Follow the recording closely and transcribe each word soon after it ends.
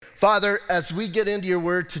Father, as we get into your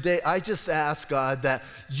word today, I just ask, God, that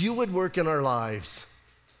you would work in our lives.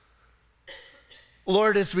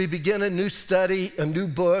 Lord, as we begin a new study, a new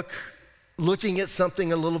book, looking at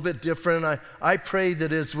something a little bit different, I pray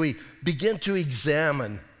that as we begin to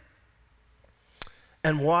examine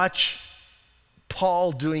and watch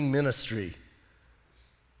Paul doing ministry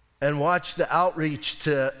and watch the outreach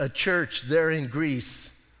to a church there in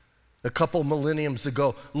Greece a couple millenniums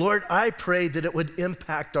ago, Lord, I pray that it would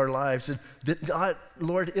impact our lives and that, God,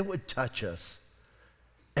 Lord, it would touch us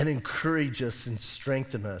and encourage us and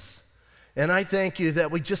strengthen us. And I thank you that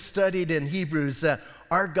we just studied in Hebrews that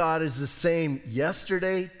our God is the same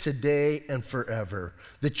yesterday, today, and forever,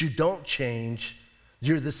 that you don't change.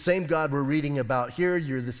 You're the same God we're reading about here.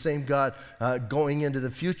 You're the same God going into the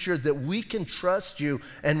future, that we can trust you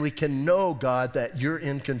and we can know, God, that you're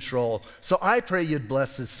in control. So I pray you'd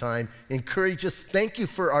bless this time, encourage us. Thank you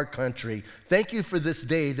for our country. Thank you for this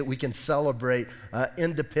day that we can celebrate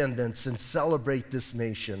independence and celebrate this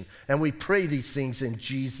nation. And we pray these things in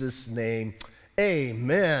Jesus' name.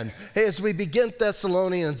 Amen. Hey, as we begin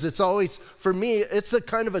Thessalonians, it's always, for me, it's a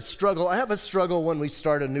kind of a struggle. I have a struggle when we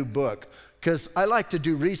start a new book, because I like to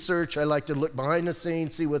do research, I like to look behind the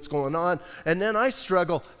scenes, see what's going on, and then I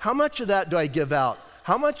struggle, how much of that do I give out?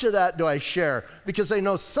 How much of that do I share? Because I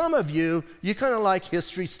know some of you kind of like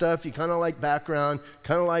history stuff, you kind of like background,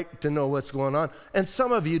 kind of like to know what's going on, and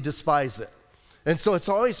some of you despise it. And so it's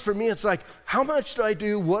always, for me, it's like, how much do I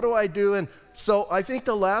do? What do I do? And so I think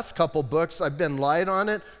the last couple books, I've been light on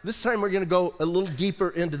it. This time we're going to go a little deeper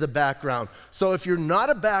into the background. So if you're not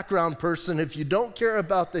a background person, if you don't care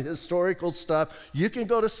about the historical stuff, you can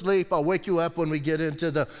go to sleep. I'll wake you up when we get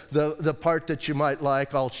into the part that you might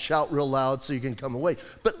like. I'll shout real loud so you can come awake.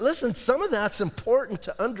 But listen, some of that's important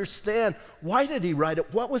to understand. Why did he write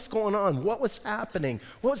it? What was going on? What was happening?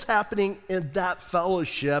 What was happening in that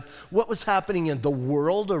fellowship? What was happening in the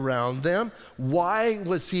world around them? Why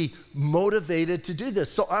was he motivated to do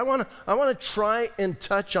this? So I want to try and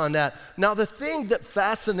touch on that. Now, the thing that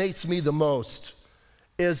fascinates me the most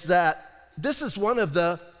is that this is one of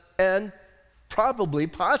the, and possibly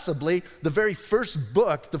the very first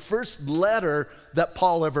book, the first letter that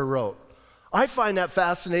Paul ever wrote. I find that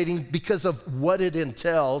fascinating because of what it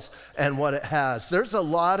entails and what it has. There's a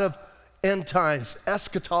lot of end times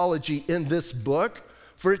eschatology in this book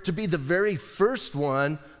for it to be the very first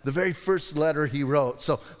one, the very first letter he wrote.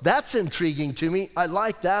 So that's intriguing to me. I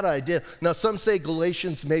like that idea. Now, some say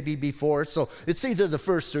Galatians may be before, so it's either the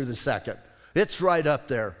first or the second. It's right up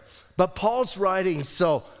there. But Paul's writing,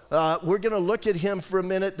 so we're going to look at him for a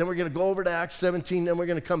minute, then we're going to go over to Acts 17, then we're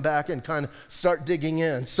going to come back and kind of start digging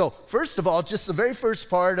in. So first of all, just the very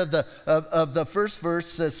first part of the first verse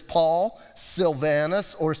says Paul,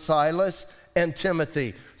 Silvanus or Silas, and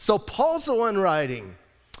Timothy. So Paul's the one writing.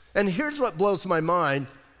 And here's what blows my mind,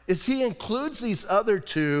 is he includes these other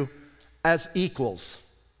two as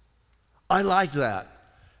equals. I like that.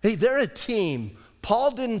 Hey, they're a team.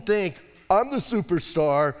 Paul didn't think, I'm the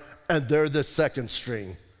superstar and they're the second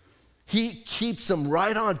string. He keeps them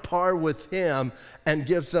right on par with him and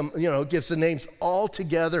gives them, gives the names all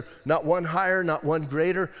together, not one higher, not one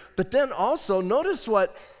greater. But then also notice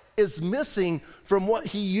what is missing from what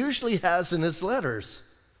he usually has in his letters.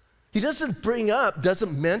 He doesn't bring up,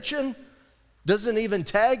 doesn't mention, doesn't even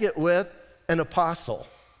tag it with an apostle.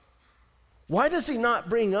 Why does he not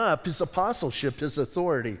bring up his apostleship, his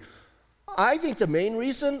authority? I think the main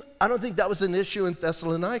reason, I don't think that was an issue in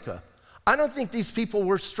Thessalonica. I don't think these people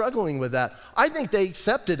were struggling with that. I think they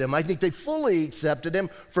accepted him. I think they fully accepted him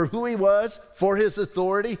for who he was, for his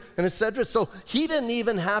authority, and etc. So he didn't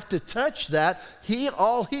even have to touch that.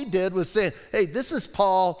 All he did was say, hey, this is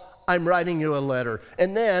Paul, I'm writing you a letter.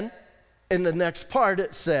 And then in the next part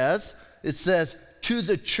it says, to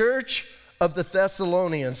the church of the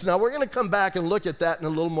Thessalonians. Now we're going to come back and look at that in a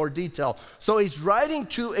little more detail. So he's writing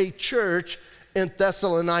to a church in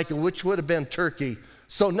Thessalonica, which would have been Turkey.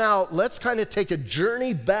 So now let's kind of take a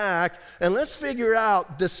journey back and let's figure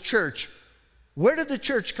out this church. Where did the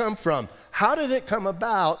church come from? How did it come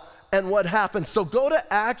about? And what happened? So go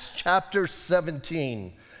to Acts chapter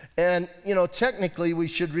 17. And, technically we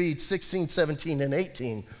should read 16, 17, and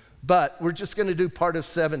 18. But we're just going to do part of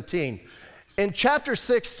 17. In chapter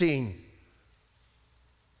 16,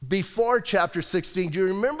 before chapter 16, do you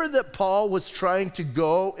remember that Paul was trying to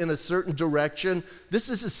go in a certain direction? This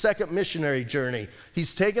is his second missionary journey.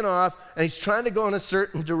 He's taken off and he's trying to go in a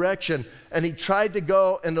certain direction, and he tried to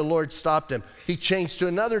go and the Lord stopped him. He changed to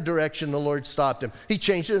another direction, the Lord stopped him. He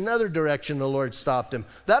changed to another direction, the Lord stopped him.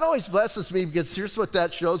 That always blesses me because here's what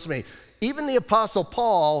that shows me. Even the Apostle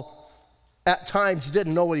Paul at times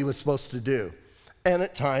didn't know what he was supposed to do. And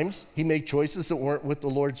at times, he made choices that weren't with the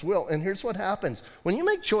Lord's will. And here's what happens. When you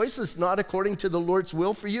make choices not according to the Lord's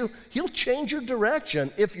will for you, he'll change your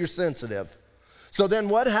direction if you're sensitive. So then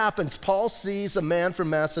what happens? Paul sees a man from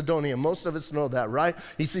Macedonia. Most of us know that, right?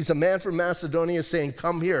 He sees a man from Macedonia saying,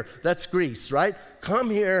 come here. That's Greece, right? Come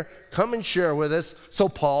here, come and share with us. So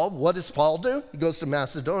Paul, what does Paul do? He goes to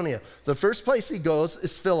Macedonia. The first place he goes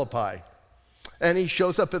is Philippi. And he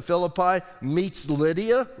shows up at Philippi, meets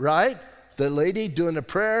Lydia, right? The lady doing a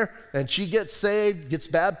prayer, and she gets saved, gets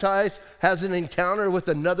baptized, has an encounter with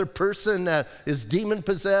another person that is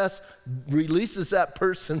demon-possessed, releases that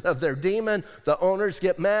person of their demon. The owners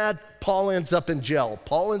get mad. Paul ends up in jail.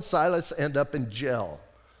 Paul and Silas end up in jail.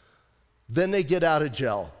 Then they get out of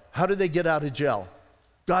jail. How do they get out of jail?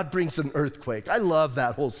 God brings an earthquake. I love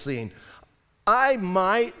that whole scene. I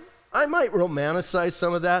might romanticize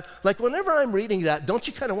some of that. Like whenever I'm reading that, don't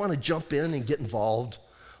you kind of want to jump in and get involved?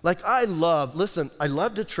 Like I love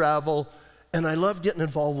to travel, and I love getting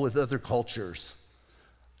involved with other cultures,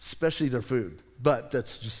 especially their food. But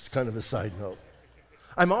that's just kind of a side note.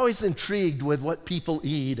 I'm always intrigued with what people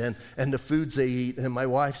eat and the foods they eat, and my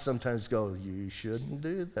wife sometimes goes, you shouldn't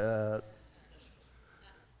do that.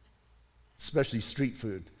 Especially street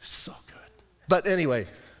food, so good. But anyway,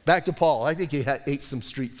 back to Paul. I think he ate some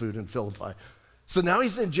street food in Philippi. So now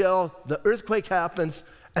he's in jail, the earthquake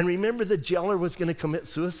happens, and remember the jailer was going to commit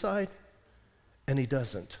suicide? And he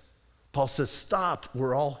doesn't. Paul says, stop,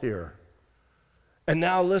 we're all here. And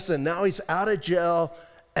now listen, now he's out of jail,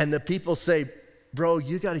 and the people say, bro,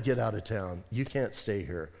 you got to get out of town. You can't stay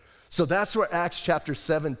here. So that's where Acts chapter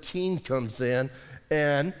 17 comes in,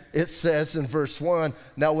 and it says in verse 1,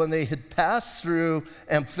 now when they had passed through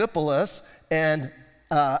Amphipolis and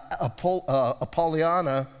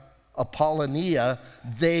Apollonia,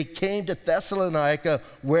 they came to Thessalonica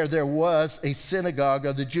where there was a synagogue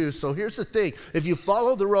of the Jews. So here's the thing. If you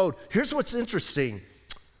follow the road, here's what's interesting.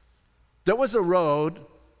 There was a road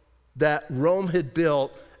that Rome had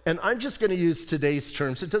built, and I'm just going to use today's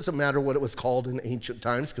terms. It doesn't matter what it was called in ancient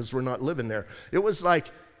times because we're not living there. It was like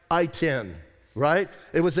I-10. Right?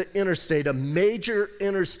 It was an interstate, a major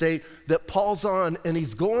interstate that Paul's on, and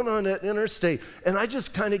he's going on that interstate. And I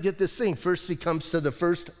just kind of get this thing. First, he comes to the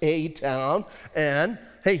first A town, and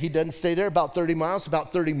hey, he doesn't stay there about 30 miles,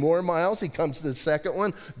 about 30 more miles. He comes to the second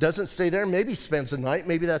one, doesn't stay there, maybe spends the night,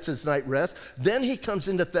 maybe that's his night rest. Then he comes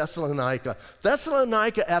into Thessalonica.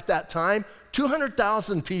 Thessalonica at that time,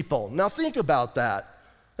 200,000 people. Now think about that.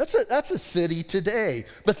 That's a city today.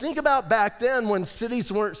 But think about back then when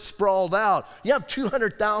cities weren't sprawled out. You have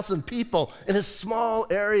 200,000 people in a small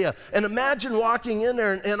area. And imagine walking in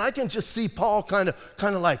there, and I can just see Paul kind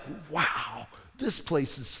of like, wow, this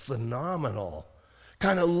place is phenomenal.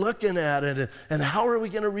 Kind of looking at it, and how are we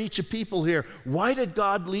going to reach a people here? Why did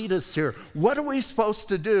God lead us here? What are we supposed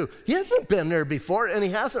to do? He hasn't been there before, and he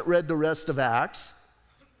hasn't read the rest of Acts.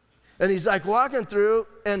 And he's like walking through,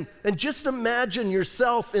 and just imagine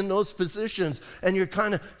yourself in those positions, and you're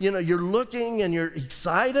kind of, you're looking and you're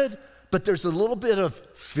excited, but there's a little bit of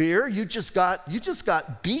fear. You just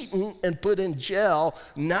got beaten and put in jail.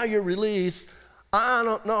 Now you're released. I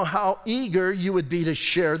don't know how eager you would be to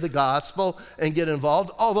share the gospel and get involved,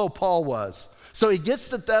 although Paul was. So he gets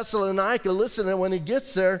to Thessalonica. Listen, and when he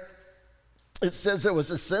gets there, it says there was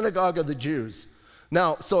a synagogue of the Jews.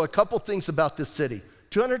 Now, so a couple things about this city.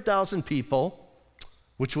 200,000 people,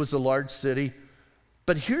 which was a large city.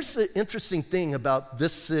 But here's the interesting thing about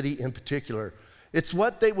this city in particular. It's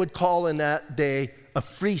what they would call in that day a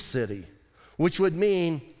free city, which would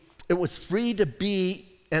mean it was free to be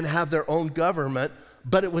and have their own government,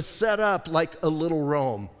 but it was set up like a little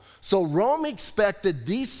Rome. So Rome expected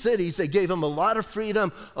these cities, they gave them a lot of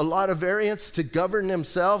freedom, a lot of variance to govern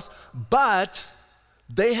themselves, but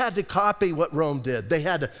they had to copy what Rome did. They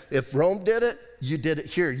had to, if Rome did it, you did it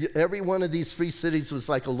here. Every one of these free cities was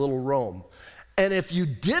like a little Rome. And if you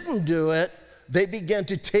didn't do it, they began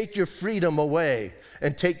to take your freedom away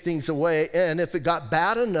and take things away. And if it got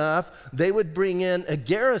bad enough, they would bring in a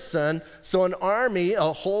garrison. So an army, a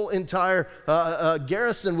whole entire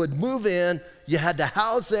garrison would move in. You had to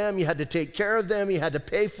house them, you had to take care of them, you had to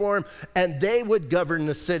pay for them, and they would govern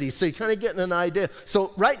the city. So you're kind of getting an idea.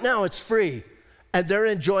 So right now it's free, and they're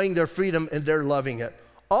enjoying their freedom and they're loving it.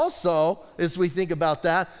 Also, as we think about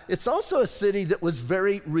that, it's also a city that was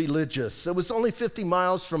very religious. It was only 50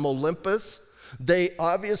 miles from Olympus. They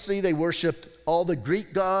worshiped all the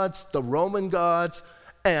Greek gods, the Roman gods,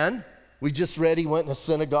 and we just read he went in a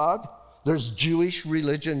synagogue. There's Jewish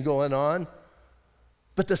religion going on.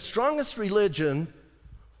 But the strongest religion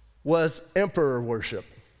was emperor worship.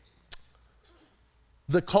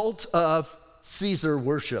 The cult of Caesar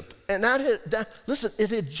worship. And listen, it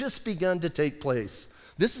had just begun to take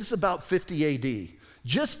place. This is about 50 AD.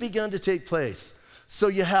 Just begun to take place. So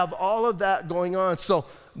you have all of that going on. So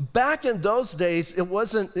back in those days, it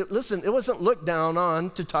wasn't looked down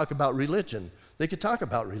on to talk about religion. They could talk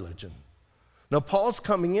about religion. Now, Paul's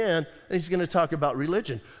coming in, and he's going to talk about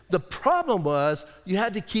religion. The problem was you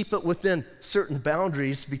had to keep it within certain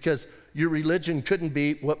boundaries because your religion couldn't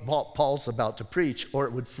be what Paul's about to preach, or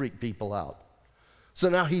it would freak people out. So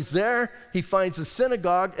now he's there, he finds a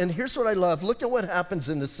synagogue, and here's what I love. Look at what happens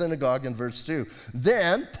in the synagogue in verse 2.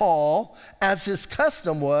 Then Paul, as his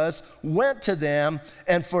custom was, went to them,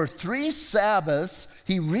 and for 3 Sabbaths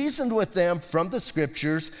he reasoned with them from the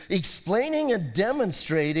scriptures, explaining and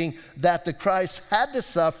demonstrating that the Christ had to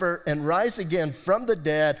suffer and rise again from the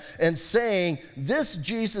dead, and saying, this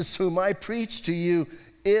Jesus whom I preach to you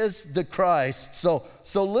is the Christ. So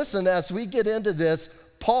listen, as we get into this,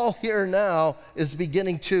 Paul here now is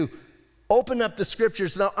beginning to open up the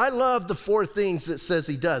scriptures. Now, I love the 4 things it says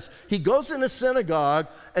he does. He goes in a synagogue,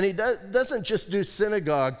 and he doesn't just do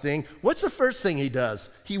synagogue thing. What's the first thing he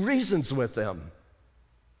does? He reasons with them.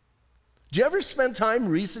 Do you ever spend time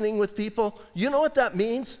reasoning with people? You know what that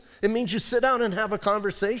means? It means you sit down and have a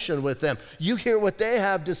conversation with them. You hear what they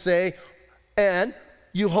have to say, and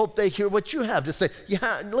you hope they hear what you have to say.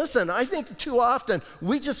 Yeah, listen, I think too often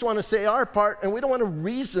we just want to say our part and we don't want to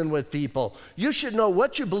reason with people. You should know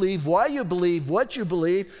what you believe, why you believe, what you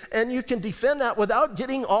believe, and you can defend that without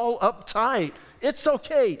getting all uptight. It's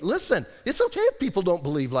okay. Listen, it's okay if people don't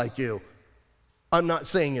believe like you. I'm not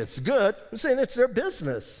saying it's good. I'm saying it's their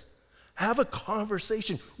business. Have a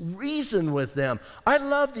conversation. Reason with them. I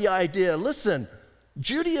love the idea. Listen,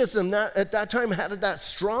 Judaism at that time had that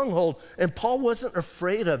stronghold, and Paul wasn't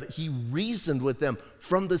afraid of it. He reasoned with them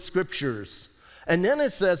from the scriptures. And then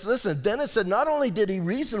it says, listen, then it said not only did he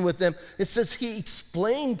reason with them, it says he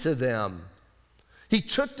explained to them. He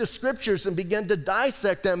took the scriptures and began to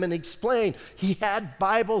dissect them and explain. He had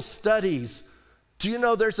Bible studies. Do you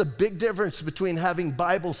know there's a big difference between having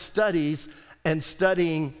Bible studies and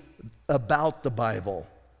studying about the Bible?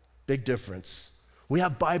 Big difference. We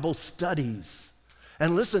have Bible studies.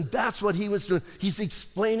 And listen, that's what he was doing. He's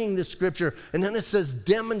explaining the scripture. And then it says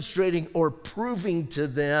demonstrating or proving to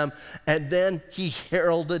them. And then he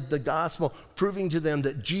heralded the gospel, proving to them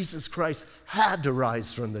that Jesus Christ had to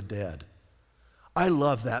rise from the dead. I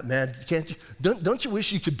love that, man. Don't you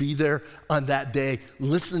wish you could be there on that day?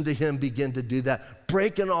 Listen to him begin to do that,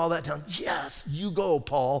 breaking all that down. Yes, you go,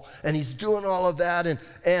 Paul. And he's doing all of that.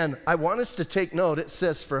 And I want us to take note. It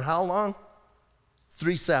says for how long?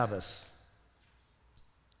 3 Sabbaths.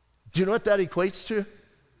 Do you know what that equates to?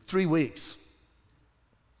 3 weeks.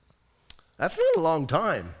 That's not a long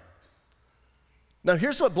time. Now,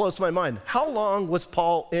 here's what blows my mind. How long was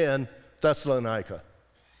Paul in Thessalonica?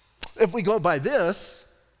 If we go by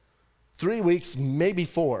this, 3 weeks, maybe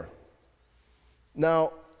 4.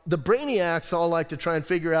 Now, the brainiacs all like to try and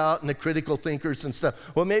figure out, and the critical thinkers and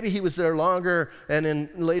stuff, well, maybe he was there longer, and then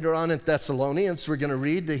later on in Thessalonians, we're going to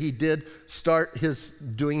read that he did start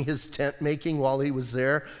doing his tent making while he was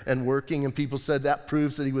there and working, and people said that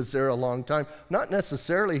proves that he was there a long time. Not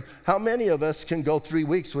necessarily. How many of us can go 3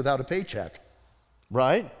 weeks without a paycheck,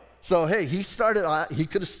 right? So, hey, he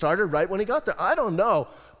could have started right when he got there. I don't know,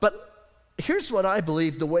 but here's what I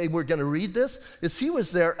believe the way we're going to read this is he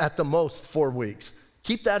was there at the most 4 weeks.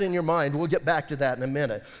 Keep that in your mind. We'll get back to that in a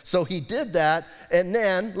minute. So he did that, and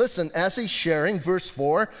then, listen, as he's sharing, verse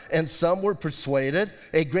 4, and some were persuaded,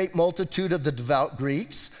 a great multitude of the devout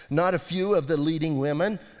Greeks, not a few of the leading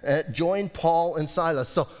women, joined Paul and Silas.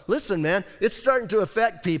 So listen, man, it's starting to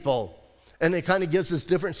affect people. And it kind of gives us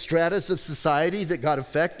different stratas of society that got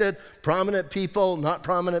affected. Prominent people, not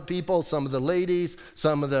prominent people, some of the ladies,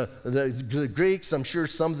 some of the Greeks, I'm sure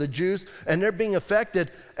some of the Jews, and they're being affected.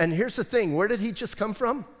 And here's the thing, where did he just come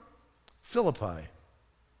from? Philippi.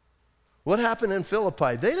 What happened in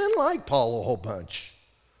Philippi? They didn't like Paul a whole bunch.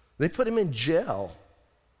 They put him in jail.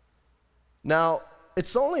 Now,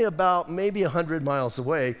 it's only about maybe 100 miles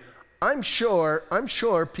away. I'm sure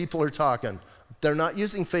people are talking. They're not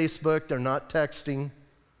using Facebook, they're not texting,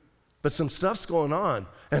 but some stuff's going on.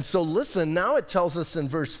 And so listen, now it tells us in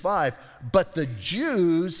verse 5, but the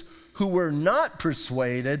Jews who were not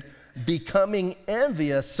persuaded becoming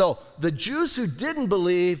envious. So the Jews who didn't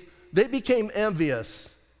believe, they became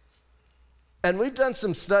envious. And we've done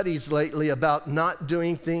some studies lately about not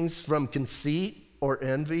doing things from conceit or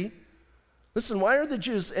envy. Listen, why are the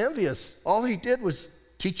Jews envious? All he did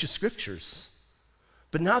was teach the scriptures.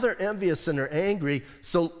 But now they're envious and they're angry.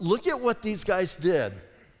 So look at what these guys did.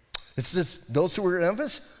 It says those who were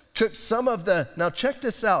envious took some of the, now check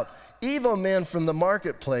this out, evil men from the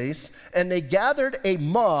marketplace, and they gathered a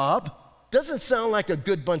mob. Doesn't sound like a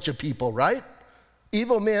good bunch of people, right?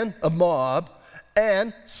 Evil men, a mob,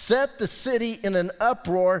 and set the city in an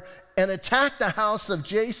uproar and attacked the house of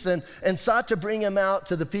Jason and sought to bring him out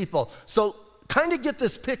to the people. So kind of get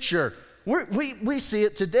this picture. We see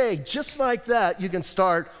it today. Just like that, you can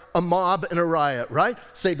start a mob and a riot, right?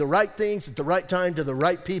 Say the right things at the right time to the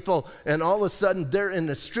right people, and all of a sudden they're in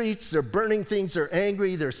the streets, they're burning things, they're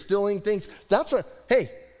angry, they're stealing things.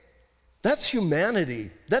 That's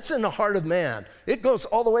humanity. That's in the heart of man. It goes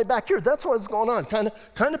all the way back here. That's what's going on. Kind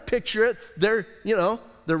of picture it. They're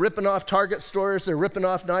ripping off Target stores. They're ripping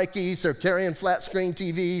off Nikes. They're carrying flat screen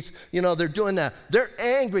TVs. They're doing that. They're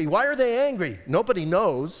angry. Why are they angry? Nobody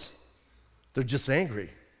knows. They're just angry.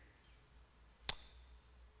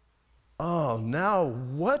 Oh, now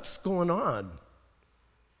what's going on?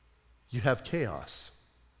 You have chaos.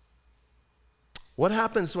 What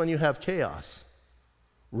happens when you have chaos?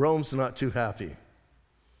 Rome's not too happy.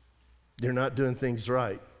 They're not doing things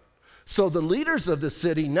right. So the leaders of the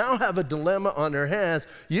city now have a dilemma on their hands.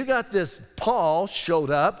 You got this Paul showed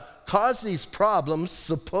up, caused these problems,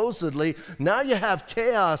 supposedly. Now you have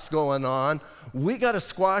chaos going on. We got to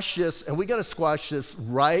squash this, and we got to squash this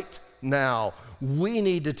right now. We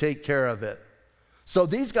need to take care of it. So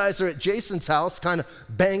these guys are at Jason's house, kind of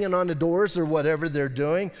banging on the doors or whatever they're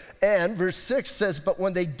doing. And verse 6 says, but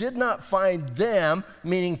when they did not find them,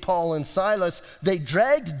 meaning Paul and Silas, they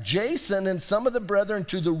dragged Jason and some of the brethren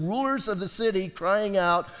to the rulers of the city, crying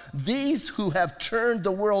out, these who have turned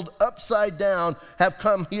the world upside down have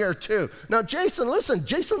come here too. Now Jason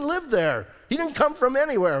lived there. He didn't come from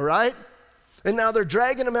anywhere, right? And now they're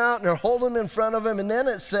dragging him out and they're holding him in front of him. And then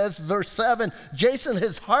it says, verse 7, Jason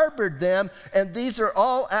has harbored them, and these are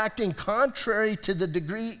all acting contrary to the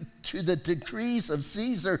decrees of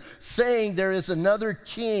Caesar, saying there is another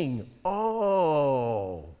king.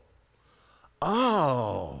 Oh.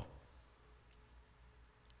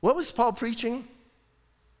 What was Paul preaching?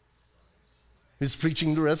 He's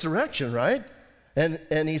preaching the resurrection, right?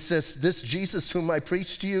 And he says, this Jesus whom I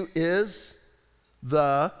preach to you is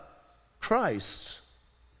the Christ.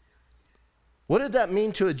 What did that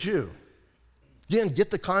mean to a Jew? Again,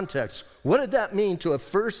 get the context. What did that mean to a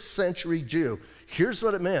first century Jew? Here's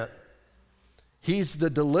what it meant. He's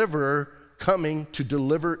the deliverer coming to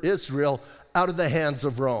deliver Israel out of the hands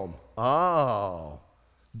of Rome. Oh.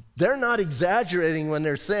 They're not exaggerating when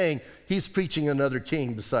they're saying he's preaching another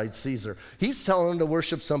king besides Caesar. He's telling them to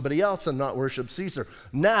worship somebody else and not worship Caesar.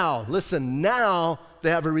 Now, listen, now they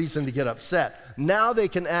have a reason to get upset. Now they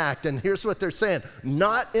can act, and here's what they're saying.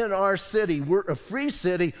 Not in our city. We're a free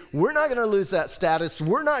city. We're not going to lose that status.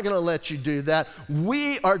 We're not going to let you do that.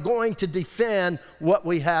 We are going to defend what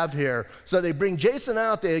we have here. So they bring Jason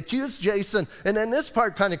out. They accuse Jason, and then this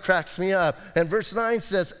part kind of cracks me up. And verse 9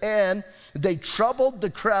 says, and they troubled the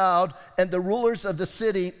crowd and the rulers of the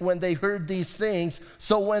city when they heard these things.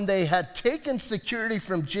 So when they had taken security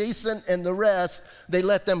from Jason and the rest, they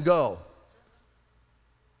let them go.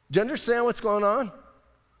 Do you understand what's going on?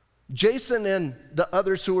 Jason and the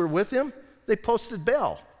others who were with him, they posted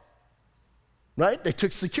bail. Right? They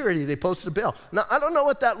took security. They posted bail. Now, I don't know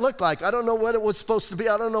what that looked like. I don't know what it was supposed to be.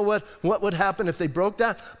 I don't know what would happen if they broke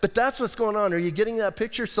that. But that's what's going on. Are you getting that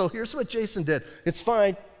picture? So here's what Jason did. It's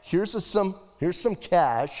fine. Here's some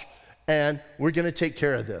cash, and we're going to take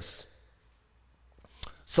care of this.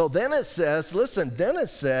 So then it says,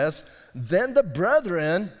 then the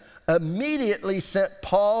brethren immediately sent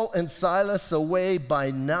Paul and Silas away by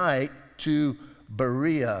night to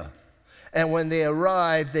Berea. And when they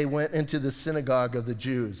arrived, they went into the synagogue of the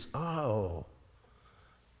Jews. Oh,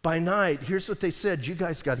 by night, here's what they said. You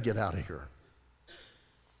guys got to get out of here.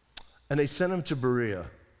 And they sent them to Berea.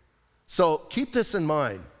 So keep this in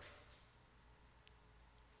mind.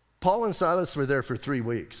 Paul and Silas were there for 3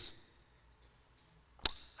 weeks.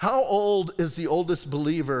 How old is the oldest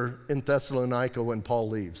believer in Thessalonica when Paul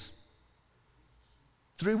leaves?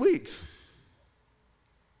 3 weeks.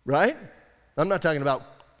 Right? I'm not talking about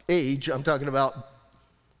age. I'm talking about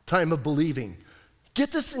time of believing.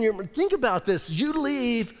 Get this in your mind. Think about this. You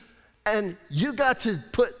leave and you got to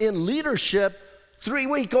put in leadership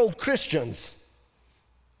 3-week-old Christians.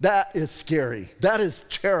 That is scary. That is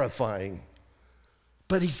terrifying.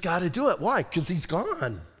 But he's got to do it. Why? Because he's gone.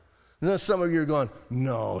 And then some of you are going,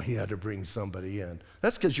 no, he had to bring somebody in.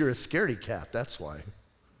 That's because you're a scaredy cat. That's why.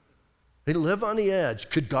 They live on the edge.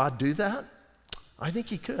 Could God do that? I think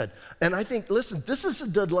he could. And I think, listen, this is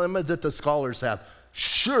a dilemma that the scholars have.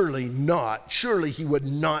 Surely not. Surely he would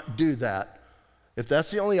not do that. If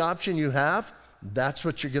that's the only option you have, that's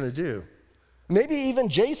what you're going to do. Maybe even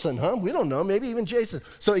Jason, huh? We don't know. Maybe even Jason.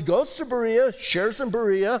 So he goes to Berea, shares in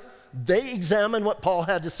Berea. They examine what Paul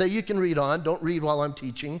had to say. You can read on. Don't read while I'm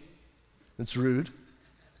teaching. It's rude.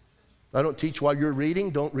 I don't teach while you're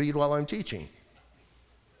reading. Don't read while I'm teaching.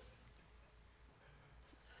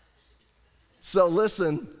 So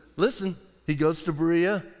listen. He goes to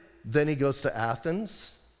Berea, then he goes to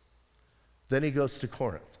Athens, then he goes to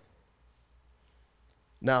Corinth.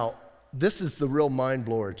 Now, this is the real mind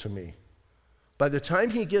blower to me. By the time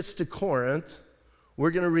he gets to Corinth,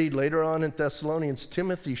 we're going to read later on in Thessalonians,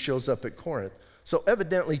 Timothy shows up at Corinth. So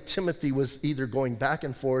evidently Timothy was either going back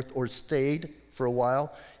and forth or stayed for a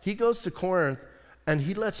while. He goes to Corinth and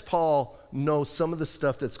he lets Paul know some of the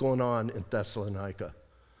stuff that's going on in Thessalonica.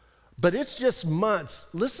 But it's just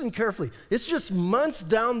months, listen carefully, it's just months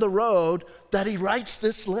down the road that he writes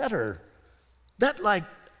this letter.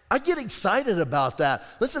 I get excited about that.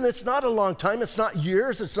 Listen, it's not a long time. It's not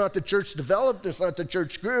years. It's not the church developed. It's not the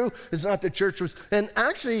church grew. It's not the church was. And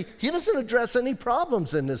actually, he doesn't address any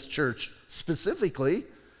problems in this church specifically.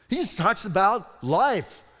 He just talks about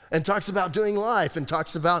life and talks about doing life and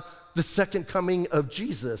talks about the second coming of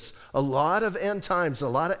Jesus. A lot of end times, a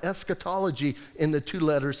lot of eschatology in the 2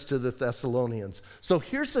 letters to the Thessalonians. So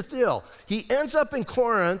here's the deal. He ends up in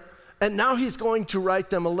Corinth. And now he's going to write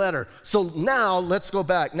them a letter. So now let's go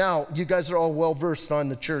back. Now you guys are all well versed on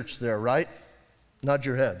the church there, right? Nod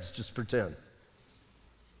your heads, just pretend.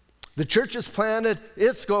 The church is planted,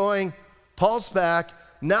 it's going, Paul's back.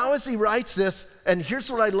 Now as he writes this, and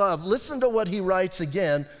here's what I love. Listen to what he writes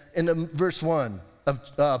again in verse 1 of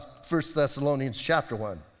 1 Thessalonians chapter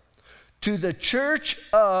 1. To the church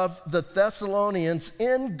of the Thessalonians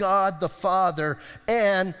in God the Father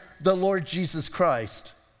and the Lord Jesus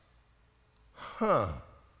Christ.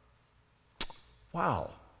 Wow.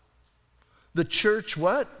 The church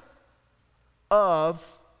what? Of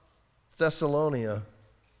Thessalonia,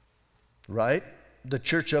 right? The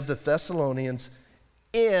church of the Thessalonians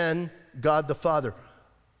in God the Father.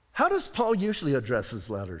 How does Paul usually address his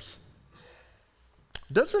letters?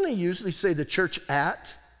 Doesn't he usually say the church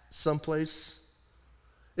at someplace?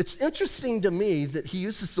 It's interesting to me that he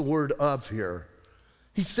uses the word of here.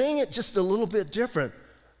 He's saying it just a little bit different.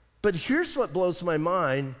 But here's what blows my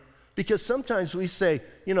mind, because sometimes we say,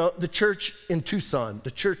 the church in Tucson,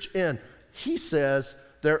 the church in. He says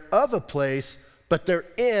they're of a place, but they're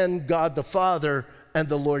in God the Father and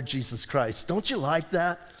the Lord Jesus Christ. Don't you like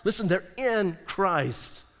that? Listen, they're in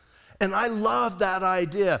Christ. And I love that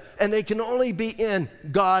idea. And they can only be in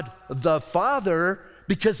God the Father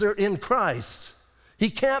because they're in Christ. He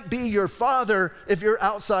can't be your father if you're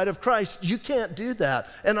outside of Christ. You can't do that.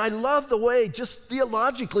 And I love the way, just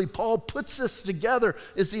theologically, Paul puts this together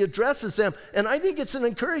as he addresses them. And I think it's an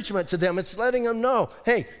encouragement to them. It's letting them know,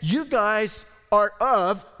 hey, you guys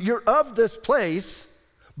you're of this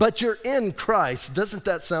place, but you're in Christ. Doesn't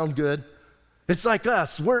that sound good? It's like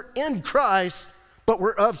us. We're in Christ, but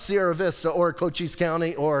we're of Sierra Vista or Cochise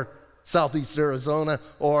County or Southeast Arizona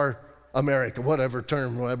or America, whatever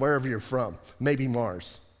term, wherever you're from, maybe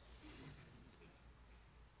Mars.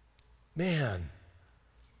 Man,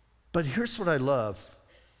 but here's what I love.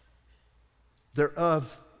 They're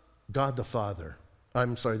of God the Father.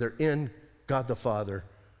 They're in God the Father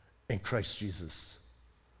and Christ Jesus.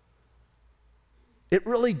 It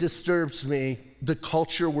really disturbs me, the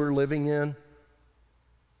culture we're living in,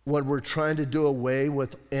 when we're trying to do away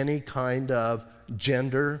with any kind of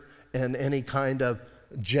gender and any kind of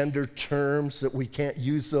gender terms, that we can't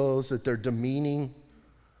use those, that they're demeaning.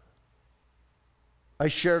 I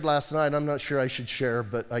shared last night, I'm not sure I should share,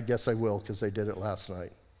 but I guess I will because I did it last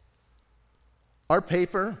night. Our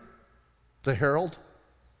paper, the Herald,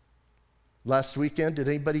 last weekend, did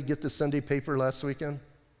anybody get the Sunday paper last weekend?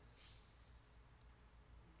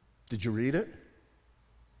 Did you read it?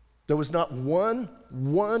 There was not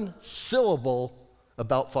one syllable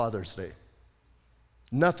about Father's Day.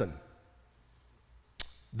 Nothing.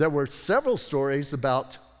 There were several stories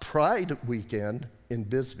about Pride weekend in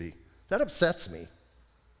Bisbee. That upsets me.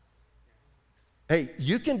 Hey,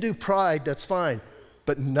 you can do Pride, that's fine,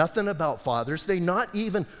 but nothing about Father's Day, not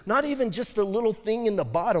even just a little thing in the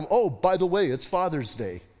bottom. Oh, by the way, it's Father's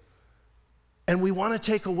Day. And we want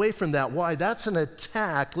to take away from that. Why? That's an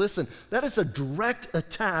attack. Listen, that is a direct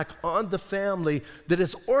attack on the family that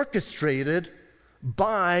is orchestrated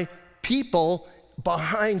by people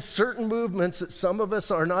behind certain movements that some of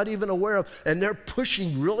us are not even aware of, and they're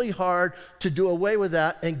pushing really hard to do away with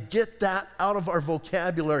that and get that out of our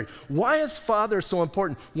vocabulary. Why is Father so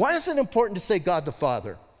important? Why is it important to say God the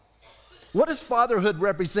Father? What does fatherhood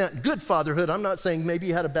represent? Good fatherhood. I'm not saying maybe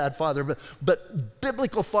you had a bad father, but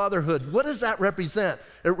biblical fatherhood, what does that represent?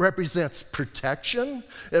 It represents protection.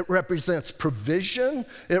 It represents provision.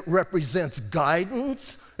 It represents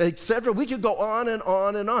guidance, etc. We could go on and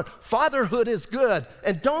on and on. Fatherhood is good.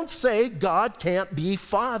 And don't say God can't be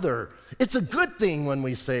father. It's a good thing when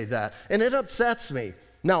we say that. And it upsets me.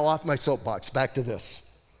 Now, off my soapbox, back to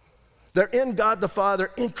this. They're in God the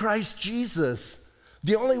Father in Christ Jesus.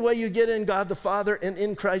 The only way you get in God the Father and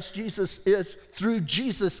in Christ Jesus is through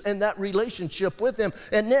Jesus and that relationship with him.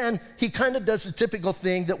 And then he kind of does the typical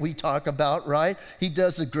thing that we talk about, right? He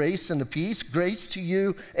does the grace and the peace. Grace to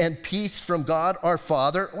you and peace from God our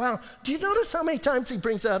Father. Wow, do you notice how many times he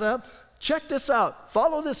brings that up? Check this out.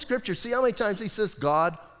 Follow this scripture. See how many times he says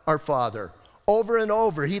God our Father. Over and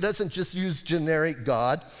over. He doesn't just use generic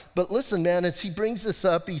God. But listen, man, as he brings this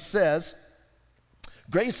up, he says,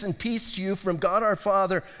 grace and peace to you from God our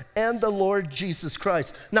Father and the Lord Jesus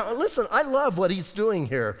Christ. Now, listen, I love what he's doing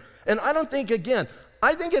here. And I don't think, again,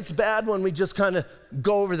 I think it's bad when we just kind of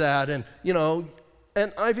go over that and,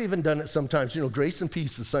 and I've even done it sometimes, grace and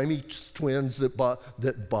peace, the Siamese twins that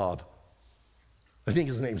Bob, I think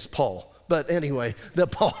his name's Paul. But anyway, that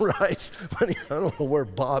Paul writes, I don't know where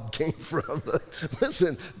Bob came from, but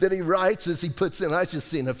listen, that he writes as he puts in, I was just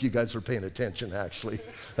seeing if you guys were paying attention, actually.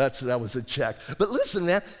 That was a check. But listen,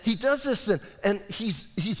 man, he does this and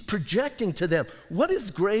he's projecting to them, what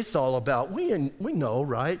is grace all about? We know,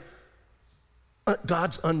 right?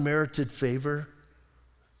 God's unmerited favor.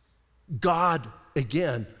 God,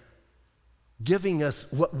 again, giving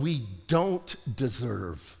us what we don't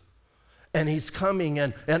deserve. And he's coming,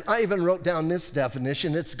 and I even wrote down this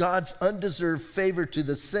definition. It's God's undeserved favor to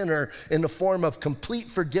the sinner in the form of complete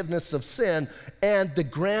forgiveness of sin and the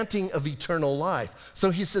granting of eternal life.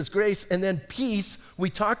 So he says grace, and then peace, we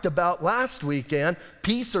talked about last weekend.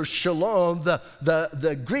 Peace or shalom,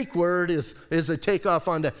 the Greek word is a takeoff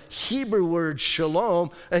on the Hebrew word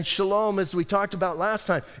shalom. And shalom, as we talked about last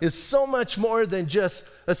time, is so much more than just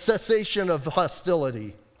a cessation of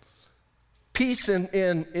hostility. Peace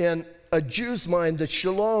in a Jew's mind, the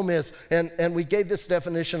shalom is, and we gave this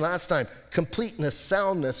definition last time, completeness,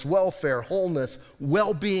 soundness, welfare, wholeness,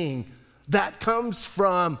 well-being. That comes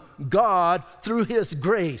from God through his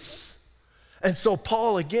grace. And so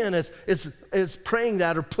Paul, again, is praying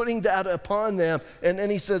that or putting that upon them. And then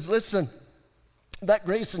he says, listen, that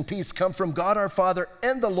grace and peace come from God our Father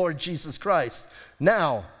and the Lord Jesus Christ.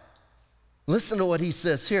 Now, listen to what he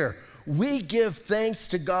says here. We give thanks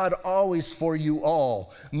to God always for you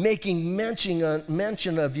all, making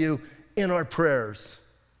mention of you in our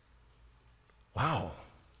prayers. Wow.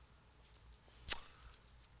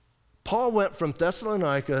 Paul went from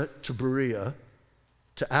Thessalonica to Berea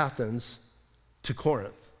to Athens to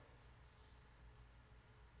Corinth.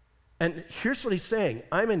 And here's what he's saying.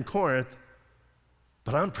 I'm in Corinth,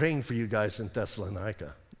 but I'm praying for you guys in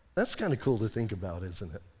Thessalonica. That's kind of cool to think about,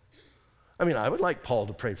 isn't it? I mean, I would like Paul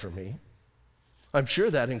to pray for me. I'm sure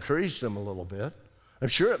that encouraged him a little bit. I'm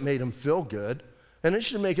sure it made him feel good. And it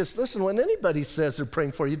should make us, listen, when anybody says they're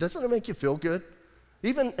praying for you, doesn't it make you feel good?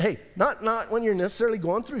 Even, hey, not when you're necessarily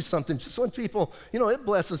going through something, just when people, it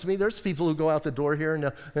blesses me. There's people who go out the door here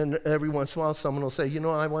and every once in a while someone will say,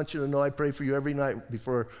 I want you to know I pray for you every night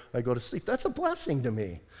before I go to sleep. That's a blessing to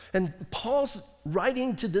me. And Paul's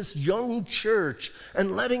writing to this young church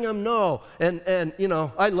and letting them know. And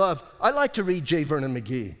I like to read J. Vernon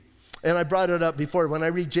McGee. And I brought it up before. When I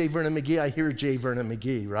read J. Vernon McGee, I hear J. Vernon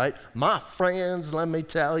McGee, right? My friends, let me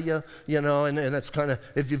tell you, and it's kind of,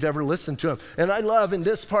 if you've ever listened to him. And I love in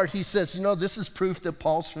this part, he says, this is proof that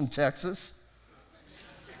Paul's from Texas.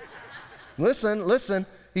 Listen.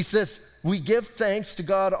 He says, we give thanks to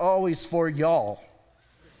God always for y'all,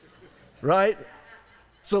 right?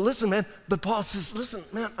 So listen, man, but Paul says, listen,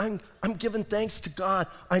 man, I'm giving thanks to God.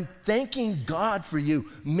 I'm thanking God for you,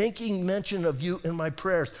 making mention of you in my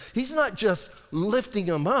prayers. He's not just lifting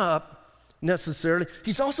them up necessarily.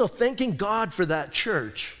 He's also thanking God for that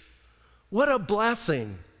church. What a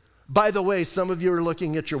blessing. By the way, some of you are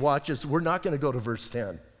looking at your watches. We're not going to go to verse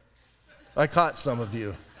 10. I caught some of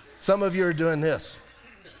you. Some of you are doing this.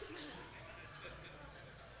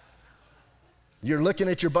 You're looking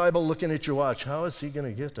at your Bible, looking at your watch. How is he going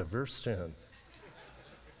to get to verse 10?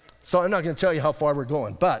 So I'm not going to tell you how far we're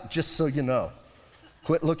going, but just so you know,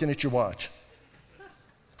 quit looking at your watch.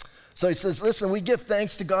 So he says, listen, we give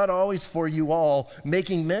thanks to God always for you all,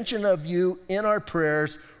 making mention of you in our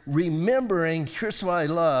prayers, remembering, here's what I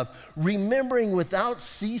love, remembering without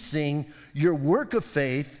ceasing your work of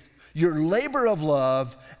faith, your labor of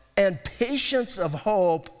love, and patience of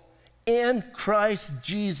hope in Christ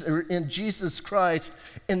Jesus, or in Jesus Christ,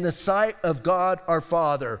 in the sight of God our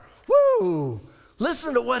Father. Woo!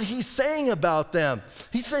 Listen to what he's saying about them.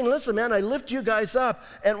 He's saying, listen, man, I lift you guys up,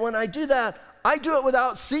 and when I do that, I do it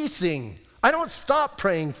without ceasing. I don't stop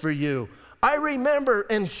praying for you. I remember,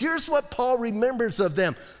 and here's what Paul remembers of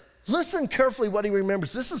them. Listen carefully what he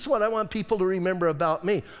remembers. This is what I want people to remember about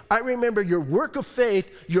me. I remember your work of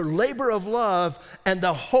faith, your labor of love, and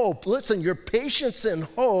the hope. Listen, your patience and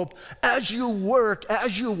hope as you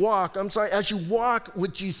walk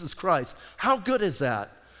with Jesus Christ. How good is that?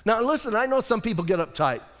 Now listen, I know some people get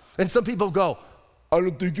uptight, and some people go, I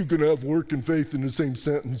don't think you can have work and faith in the same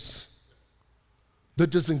sentence.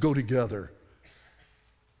 That doesn't go together.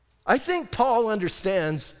 I think Paul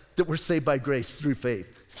understands that we're saved by grace through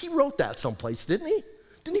faith. He wrote that someplace, didn't he?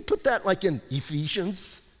 Didn't he put that like in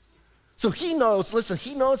Ephesians? So he knows, listen,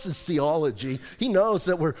 he knows his theology. He knows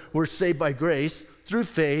that we're saved by grace through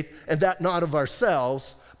faith, and that not of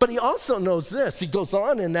ourselves. But he also knows this. He goes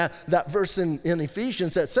on in that verse in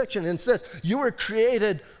Ephesians, that section, and says, you were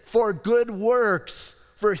created for good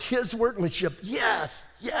works, for his workmanship.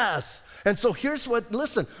 Yes, yes. And so here's what,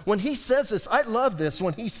 listen, when he says this, I love this.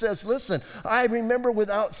 When he says, listen, I remember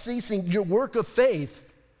without ceasing your work of faith.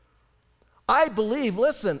 I believe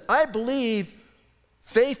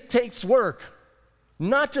faith takes work.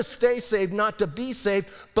 Not to stay saved, not to be saved,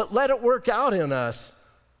 but let it work out in us.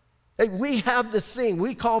 Hey, we have this thing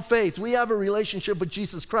we call faith. We have a relationship with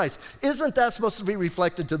Jesus Christ. Isn't that supposed to be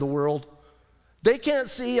reflected to the world? They can't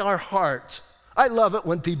see our heart. I love it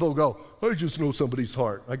when people go, I just know somebody's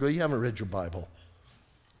heart. I go, you haven't read your Bible.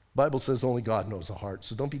 The Bible says only God knows a heart,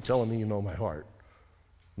 so don't be telling me you know my heart.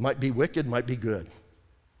 Might be wicked, might be good.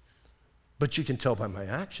 But you can tell by my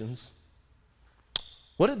actions.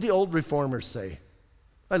 What did the old reformers say?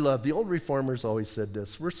 I love, the old reformers always said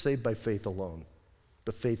this, we're saved by faith alone,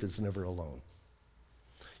 but faith is never alone.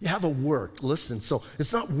 You have a work, listen, so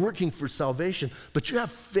it's not working for salvation, but you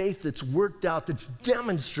have faith that's worked out, that's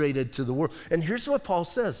demonstrated to the world. And here's what Paul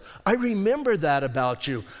says, I remember that about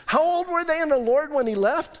you. How old were they in the Lord when he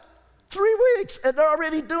left? 3 weeks, and they're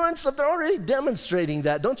already doing stuff. They're already demonstrating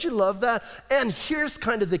that. Don't you love that? And here's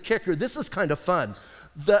kind of the kicker. This is kind of fun.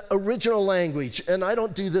 The original language, and I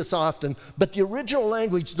don't do this often, but the original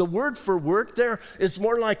language, the word for work there is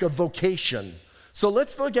more like a vocation. So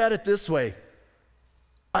let's look at it this way.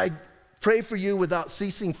 I pray for you without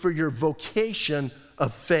ceasing for your vocation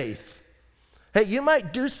of faith. Hey, you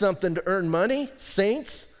might do something to earn money,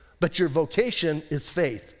 saints, but your vocation is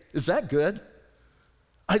faith. Is that good?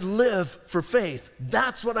 I live for faith.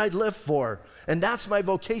 That's what I live for. And that's my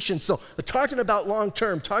vocation. So talking about long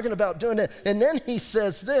term, talking about doing it. And then he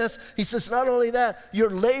says this, he says not only that, your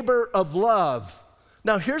labor of love.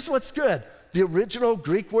 Now here's what's good. The original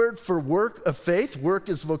Greek word for work of faith, work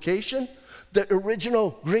is vocation. The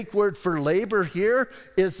original Greek word for labor here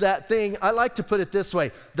is that thing, I like to put it this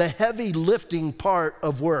way, the heavy lifting part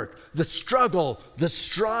of work, the struggle, the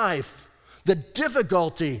strife, the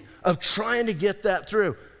difficulty of trying to get that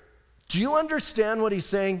through. Do you understand what he's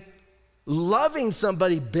saying? Loving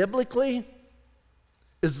somebody biblically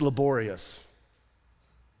is laborious.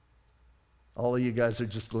 All of you guys are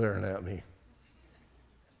just glaring at me.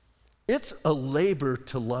 It's a labor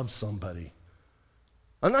to love somebody.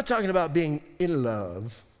 I'm not talking about being in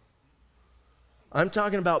love. I'm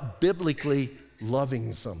talking about biblically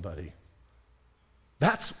loving somebody.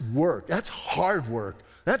 That's work. That's hard work.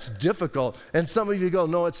 That's difficult. And some of you go,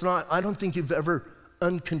 no, it's not. I don't think you've ever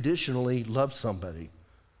unconditionally loved somebody.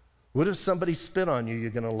 What if somebody spit on you?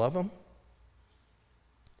 You're going to love them?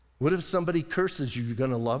 What if somebody curses you? You're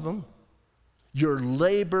going to love them? Your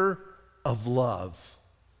labor of love.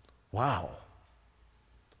 Wow.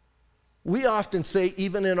 We often say,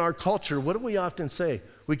 even in our culture, what do we often say?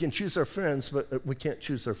 We can choose our friends, but we can't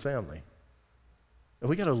choose our family. And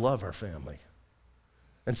we got to love our family.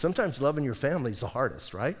 And sometimes loving your family is the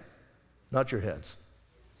hardest, right? Not your heads.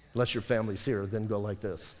 Unless your family's here, then go like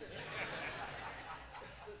this.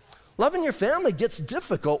 Loving your family gets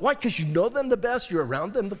difficult. Why? Because you know them the best, you're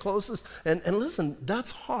around them the closest. And listen,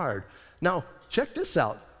 that's hard. Now, check this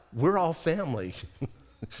out. We're all family.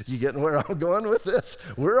 You getting where I'm going with this?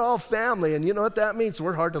 We're all family, and you know what that means?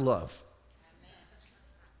 We're hard to love. Amen.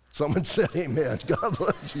 Someone said amen. God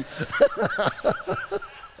bless you.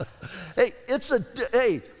 Hey,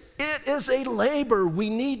 it is a labor.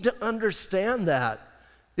 We need to understand that.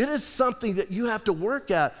 It is something that you have to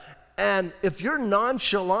work at. And if you're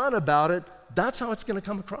nonchalant about it, that's how it's going to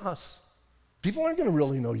come across. People aren't going to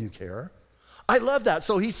really know you care. I love that.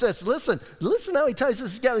 So he says, listen how he ties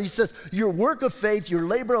this together. He says, your work of faith, your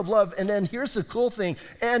labor of love, and then here's the cool thing,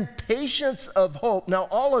 and patience of hope. Now,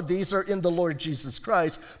 all of these are in the Lord Jesus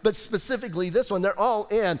Christ, but specifically this one, they're all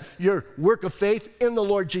in your work of faith in the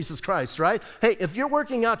Lord Jesus Christ, right? Hey, if you're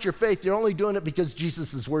working out your faith, you're only doing it because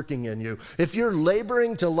Jesus is working in you. If you're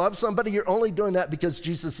laboring to love somebody, you're only doing that because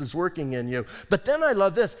Jesus is working in you. But then I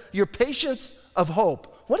love this, your patience of hope.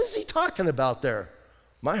 What is he talking about there?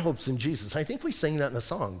 My hope's in Jesus. I think we sang that in a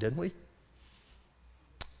song, didn't we?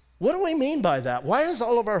 What do we mean by that? Why is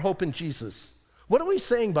all of our hope in Jesus? What are we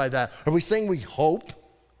saying by that? Are we saying we hope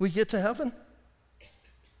we get to heaven?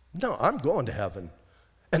 No, I'm going to heaven.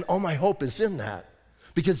 And all my hope is in that.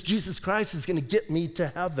 Because Jesus Christ is going to get me to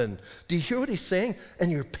heaven. Do you hear what he's saying?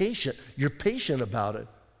 And you're patient. You're patient about it.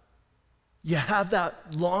 You have that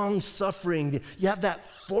long suffering. You have that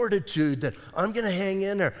fortitude that I'm going to hang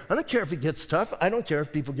in there. I don't care if it gets tough. I don't care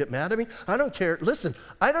if people get mad at me. I don't care. Listen,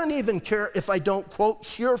 I don't even care if I don't, quote,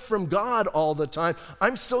 hear from God all the time.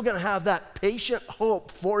 I'm still going to have that patient hope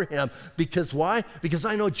for him. Because why? Because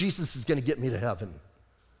I know Jesus is going to get me to heaven.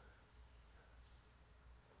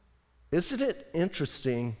 Isn't it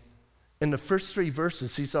interesting? In the first 3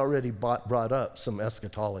 verses, he's already brought up some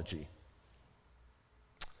eschatology.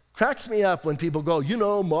 Cracks me up when people go,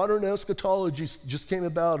 modern eschatology just came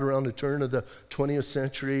about around the turn of the 20th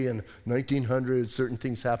century and 1900, certain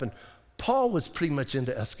things happened. Paul was pretty much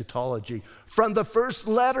into eschatology from the first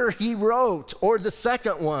letter he wrote, or the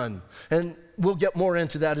second one. And we'll get more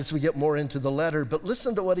into that as we get more into the letter. But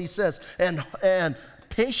listen to what he says. And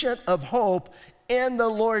patient of hope in the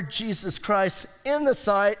Lord Jesus Christ, in the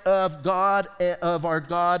sight of God, of our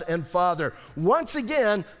God and Father. Once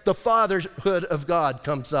again, the fatherhood of God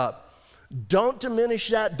comes up. Don't diminish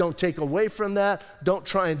that. Don't take away from that. Don't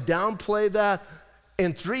try and downplay that.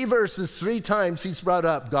 In 3 verses, 3 times, he's brought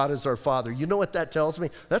up God is our Father. You know what that tells me?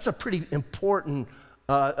 That's a pretty important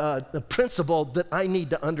principle that I need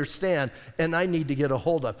to understand and I need to get a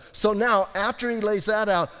hold of. So now, after he lays that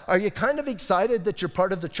out, are you kind of excited that you're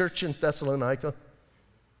part of the church in Thessalonica?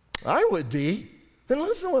 I would be. Then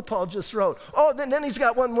listen to what Paul just wrote. Oh, then he's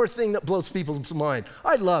got one more thing that blows people's mind.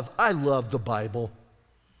 I love the Bible.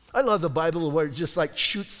 I love the Bible where it just like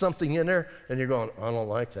shoots something in there and you're going, I don't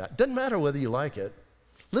like that. Doesn't matter whether you like it.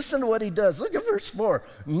 Listen to what he does. Look at verse 4.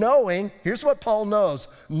 Knowing, here's what Paul knows.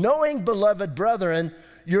 Knowing, beloved brethren,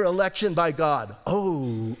 your election by God.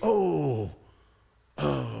 Oh.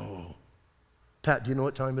 Pat, do you know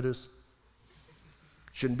what time it is?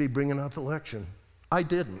 Shouldn't be bringing up election. I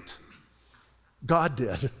didn't. God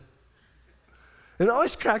did. And it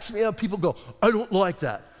always cracks me up. People go, I don't like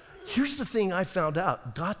that. Here's the thing I found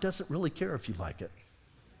out. God doesn't really care if you like it.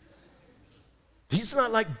 He's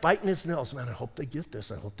not like biting his nails. Man, I hope they get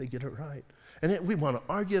this. I hope they get it right. And we want to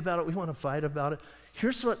argue about it. We want to fight about it.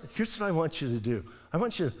 Here's what I want you to do. I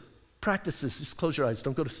want you to practice this. Just close your eyes.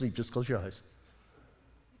 Don't go to sleep. Just close your eyes.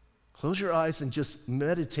 Close your eyes and just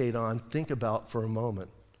meditate on, think about for a moment.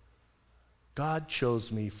 God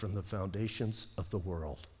chose me from the foundations of the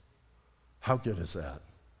world. How good is that?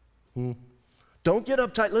 Don't get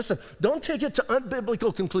uptight. Listen, don't take it to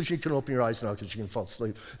unbiblical conclusions. You can open your eyes now because you can fall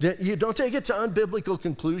asleep. You don't take it to unbiblical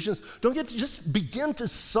conclusions. Just begin to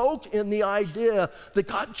soak in the idea that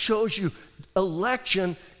God chose you.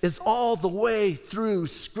 Election is all the way through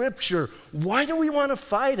Scripture. Why do we want to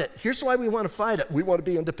fight it? Here's why we want to fight it. We want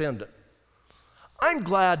to be independent. I'm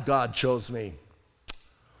glad God chose me.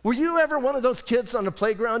 Were you ever one of those kids on the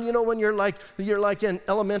playground, when you're like in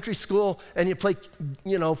elementary school and you play,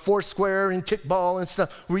 foursquare and kickball and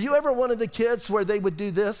stuff? Were you ever one of the kids where they would do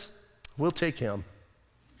this? We'll take him.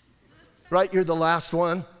 Right? You're the last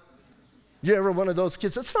one. You ever one of those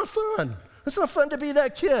kids? It's not fun. It's not fun to be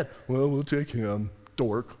that kid. Well, we'll take him,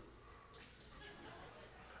 dork.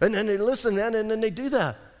 And then they listen, and then they do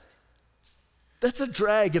that. That's a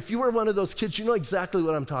drag. If you were one of those kids, you know exactly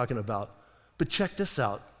what I'm talking about. But check this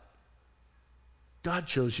out. God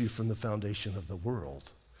chose you from the foundation of the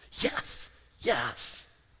world.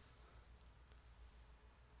 Yes.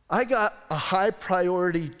 I got a high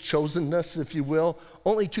priority chosenness, if you will,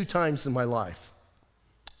 only 2 times in my life.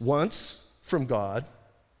 Once from God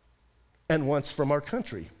and once from our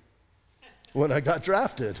country. When I got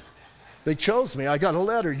drafted, they chose me. I got a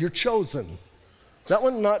letter, you're chosen. That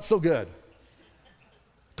one, not so good.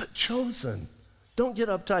 But chosen. Don't get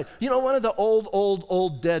uptight. One of the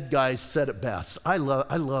old dead guys said it best. I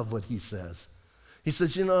love what he says. He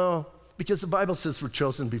says, because the Bible says we're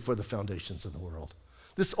chosen before the foundations of the world.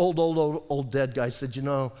 This old dead guy said,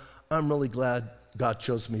 I'm really glad God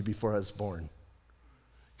chose me before I was born.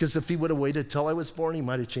 Because if he would have waited till I was born, he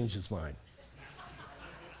might have changed his mind.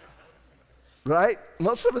 right?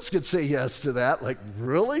 Most of us could say yes to that. Like,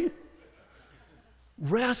 really?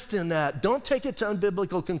 Rest in that. Don't take it to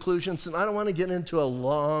unbiblical conclusions. And I don't want to get into a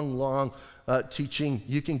long teaching.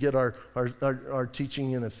 You can get our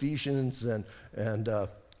teaching in Ephesians and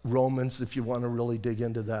Romans if you want to really dig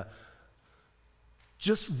into that.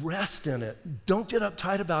 Just rest in it. Don't get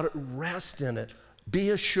uptight about it. Rest in it. Be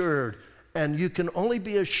assured. And you can only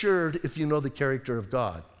be assured if you know the character of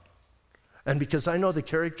God. And because I know the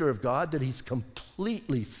character of God, that he's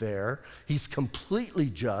completely fair, he's completely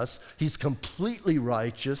just, he's completely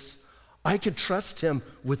righteous, I can trust him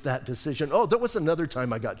with that decision. Oh, there was another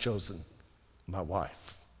time I got chosen. My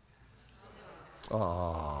wife.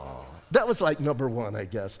 Oh, that was like number one, I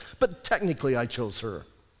guess. But technically, I chose her.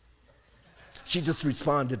 She just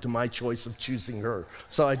responded to my choice of choosing her.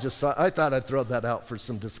 So I thought I'd throw that out for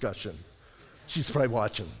some discussion. She's probably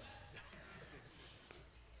watching.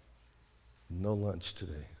 No lunch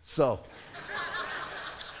today. So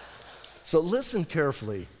listen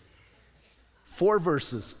carefully. 4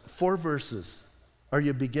 verses. Are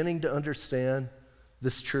you beginning to understand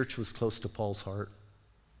this church was close to Paul's heart?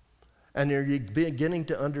 And are you beginning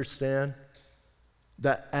to understand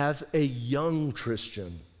that as a young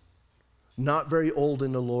Christian, not very old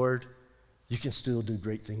in the Lord, you can still do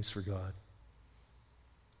great things for God?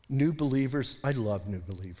 New believers, I love new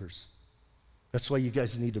believers. That's why you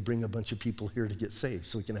guys need to bring a bunch of people here to get saved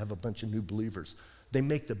so we can have a bunch of new believers. They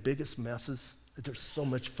make the biggest messes. They're so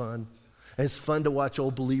much fun. And it's fun to watch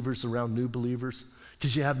old believers around new believers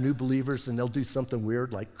because you have new believers and they'll do something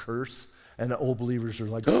weird like curse, and the old believers are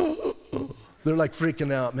like, they're like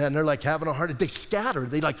freaking out, man. They're like having a heart attack. They scatter.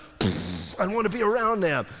 They like, I don't want to be around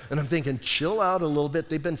them. And I'm thinking, chill out a little bit.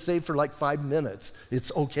 They've been saved for like 5 minutes.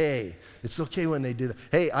 It's okay. It's okay when they do that.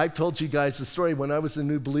 Hey, I've told you guys the story. When I was a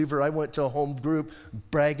new believer, I went to a home group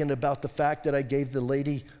bragging about the fact that I gave the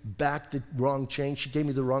lady back the wrong change. She gave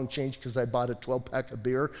me the wrong change because I bought a 12-pack of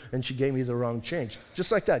beer, and she gave me the wrong change.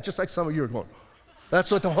 Just like that, just like some of you are going.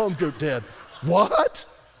 That's what the home group did. What?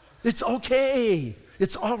 It's okay.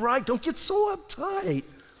 It's all right. Don't get so uptight.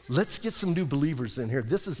 Let's get some new believers in here.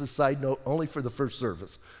 This is a side note only for the first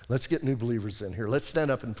service. Let's get new believers in here. Let's stand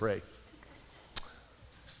up and pray.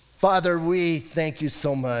 Father, we thank you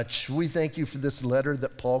so much. We thank you for this letter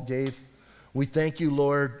that Paul gave. We thank you,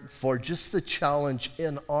 Lord, for just the challenge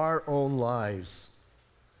in our own lives.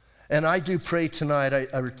 And I do pray tonight,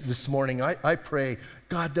 this morning, I pray,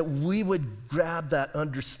 God, that we would grab that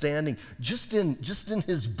understanding just in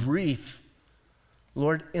his brief,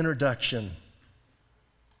 Lord, introduction.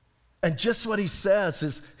 And just what he says,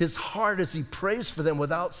 his heart as he prays for them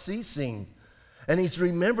without ceasing. And he's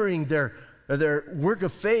remembering their work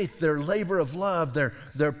of faith, their labor of love,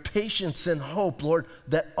 their patience and hope, Lord,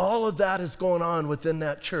 that all of that is going on within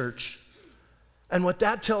that church. And what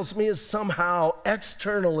that tells me is somehow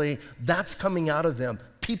externally that's coming out of them.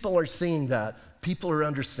 People are seeing that. People are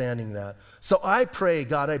understanding that. So I pray,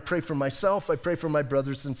 God, I pray for myself, I pray for my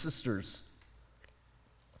brothers and sisters,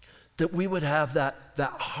 that we would have that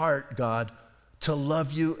heart, God, to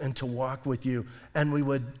love you and to walk with you. And we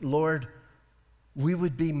would, Lord, we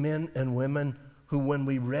would be men and women who, when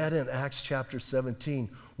we read in Acts chapter 17,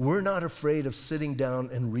 we're not afraid of sitting down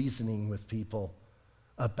and reasoning with people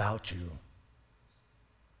about you.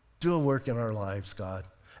 Do a work in our lives, God.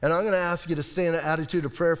 And I'm going to ask you to stay in an attitude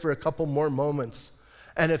of prayer for a couple more moments.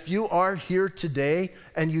 And if you are here today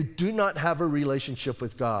and you do not have a relationship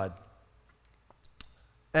with God,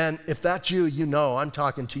 and if that's you, you know, I'm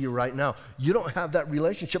talking to you right now. You don't have that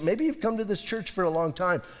relationship. Maybe you've come to this church for a long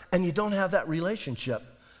time and you don't have that relationship.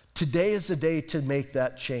 Today is the day to make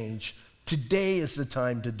that change. Today is the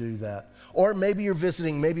time to do that. Or maybe you're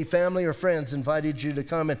visiting, maybe family or friends invited you to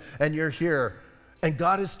come and you're here and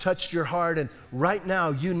God has touched your heart, and right now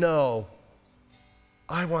you know,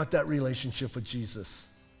 I want that relationship with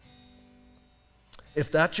Jesus.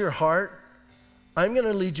 If that's your heart, I'm going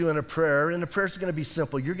to lead you in a prayer, and the prayer is going to be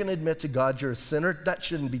simple. You're going to admit to God you're a sinner. That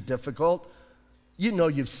shouldn't be difficult. You know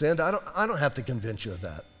you've sinned. I don't have to convince you of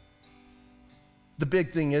that. The big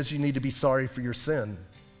thing is you need to be sorry for your sin.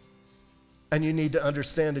 And you need to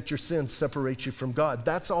understand that your sin separates you from God.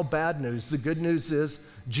 That's all bad news. The good news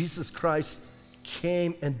is Jesus Christ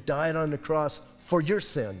came and died on the cross for your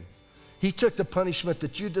sin. He took the punishment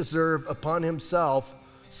that you deserve upon himself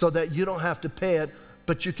so that you don't have to pay it,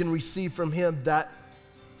 but you can receive from him that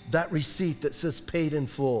receipt that says paid in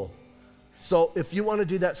full. So if you want to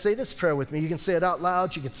do that, say this prayer with me. You can say it out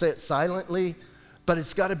loud, you can say it silently, but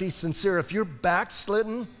it's got to be sincere. If you're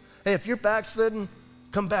backslidden,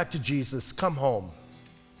 come back to Jesus. Come home.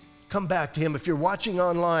 come back to him. If you're watching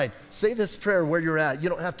online, say this prayer where you're at. You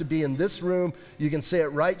don't have to be in this room. You can say it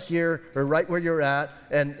right here or right where you're at,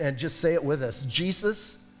 and just say it with us.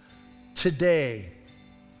 Jesus, today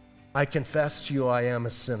I confess to you I am a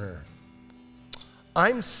sinner.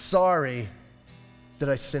 I'm sorry that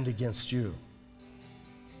I sinned against you.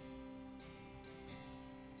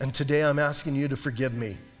 And today I'm asking you to forgive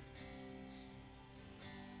me.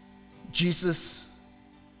 Jesus,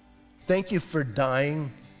 thank you for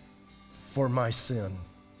dying for my sin.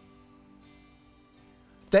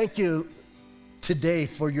 Thank you today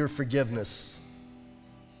for your forgiveness.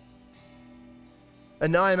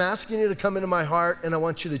 And now I'm asking you to come into my heart, and I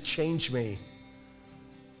want you to change me.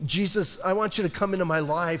 Jesus, I want you to come into my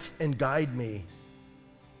life and guide me.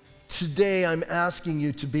 Today I'm asking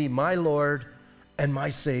you to be my Lord and my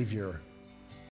Savior.